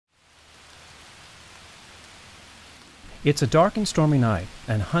It's a dark and stormy night,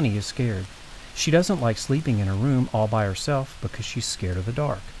 and Honey is scared. She doesn't like sleeping in her room all by herself because she's scared of the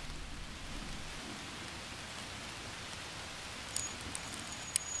dark.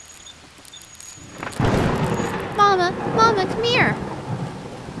 Mama, come here.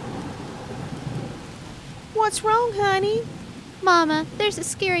 What's wrong, honey? Mama, there's a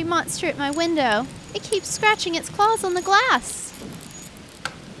scary monster at my window. It keeps scratching its claws on the glass.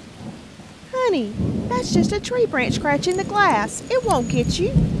 Honey, that's just a tree branch scratching the glass. It won't get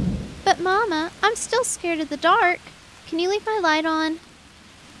you. But Mama, I'm still scared of the dark. Can you leave my light on?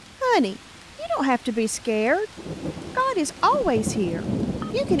 Honey, you don't have to be scared. God is always here.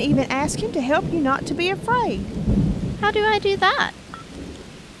 You can even ask Him to help you not to be afraid. How do I do that?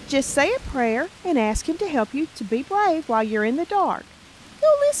 Just say a prayer and ask Him to help you to be brave while you're in the dark.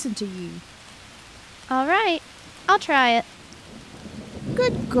 He'll listen to you. All right, I'll try it.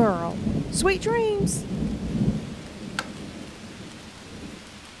 Good girl. Sweet dreams.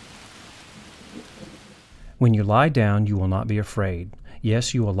 When you lie down, you will not be afraid.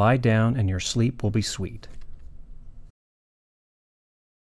 Yes, you will lie down and your sleep will be sweet.